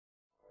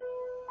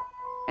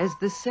As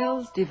the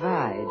cells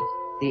divide,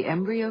 the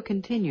embryo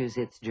continues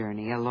its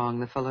journey along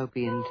the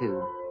fallopian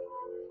tube.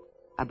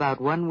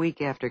 About 1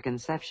 week after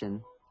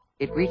conception,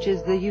 it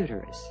reaches the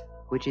uterus,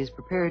 which is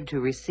prepared to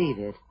receive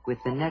it with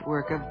the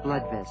network of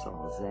blood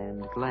vessels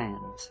and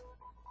glands.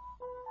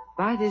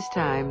 By this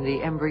time,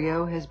 the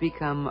embryo has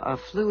become a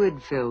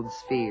fluid-filled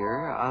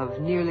sphere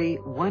of nearly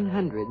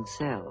 100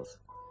 cells.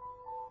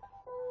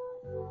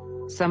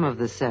 Some of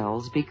the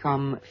cells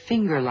become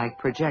finger-like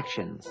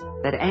projections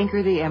that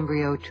anchor the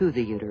embryo to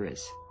the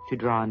uterus to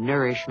draw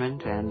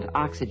nourishment and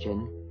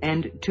oxygen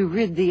and to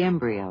rid the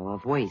embryo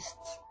of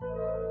wastes.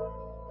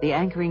 The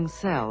anchoring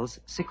cells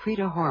secrete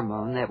a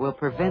hormone that will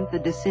prevent the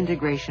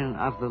disintegration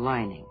of the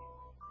lining.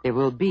 There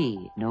will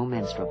be no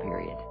menstrual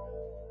period.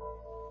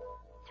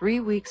 3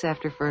 weeks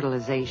after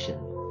fertilization,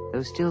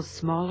 though still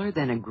smaller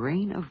than a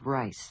grain of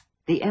rice,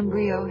 the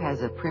embryo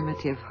has a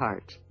primitive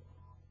heart.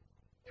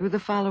 Through the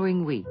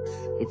following weeks,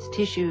 its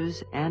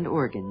tissues and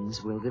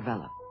organs will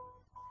develop.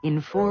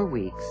 In 4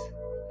 weeks,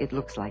 it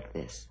looks like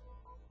this.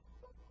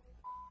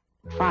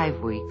 5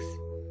 weeks,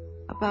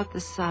 about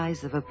the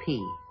size of a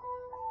pea.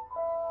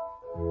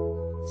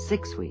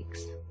 6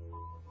 weeks.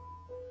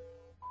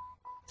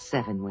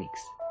 7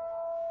 weeks.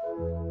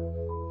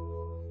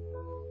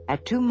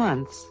 At 2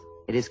 months,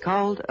 it is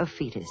called a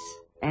fetus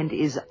and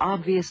is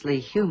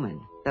obviously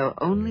human, though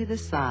only the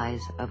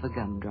size of a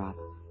gumdrop.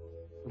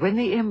 When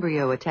the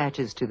embryo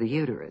attaches to the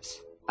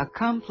uterus, a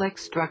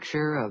complex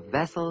structure of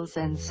vessels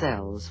and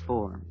cells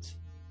forms,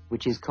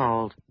 which is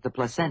called the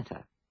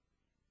placenta.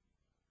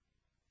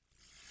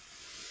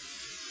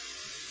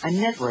 A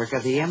network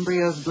of the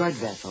embryo's blood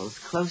vessels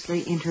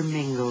closely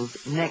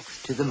intermingles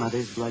next to the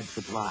mother's blood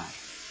supply.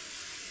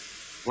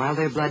 While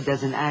their blood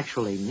doesn't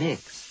actually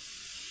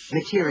mix,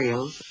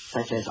 materials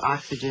such as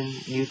oxygen,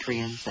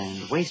 nutrients,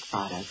 and waste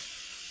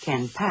products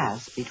can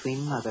pass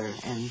between mother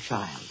and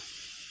child.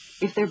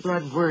 If their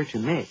blood were to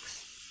mix,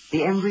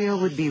 the embryo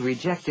would be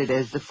rejected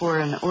as the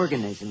foreign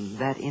organism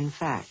that, in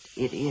fact,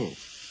 it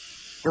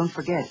is. Don't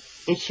forget,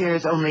 it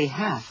shares only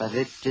half of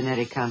its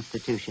genetic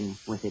constitution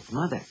with its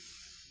mother.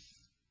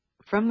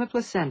 From the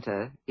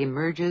placenta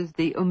emerges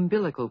the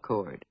umbilical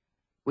cord,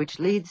 which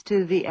leads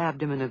to the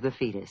abdomen of the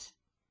fetus.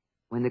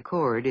 When the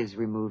cord is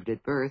removed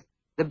at birth,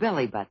 the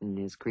belly button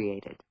is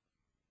created.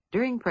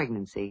 During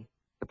pregnancy,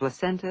 the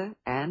placenta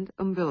and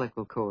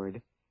umbilical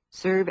cord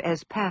serve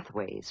as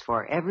pathways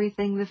for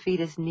everything the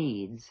fetus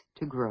needs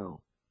to grow.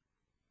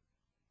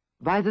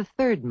 By the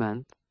 3rd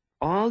month,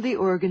 all the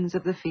organs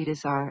of the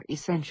fetus are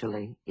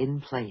essentially in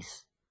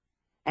place,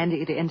 and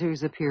it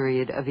enters a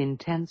period of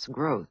intense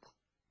growth.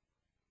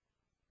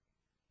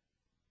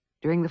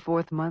 During the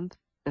 4th month,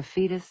 the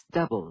fetus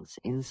doubles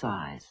in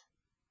size.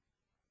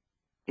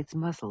 Its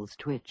muscles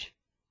twitch.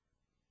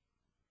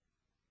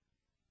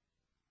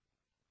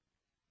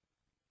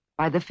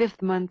 By the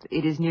 5th month,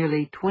 it is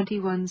nearly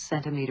 21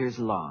 centimeters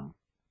long,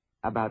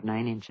 about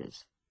 9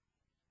 inches.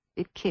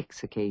 It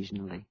kicks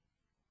occasionally.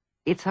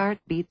 Its heart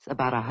beats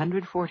about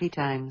 140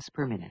 times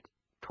per minute,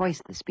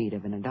 twice the speed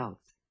of an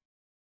adult's.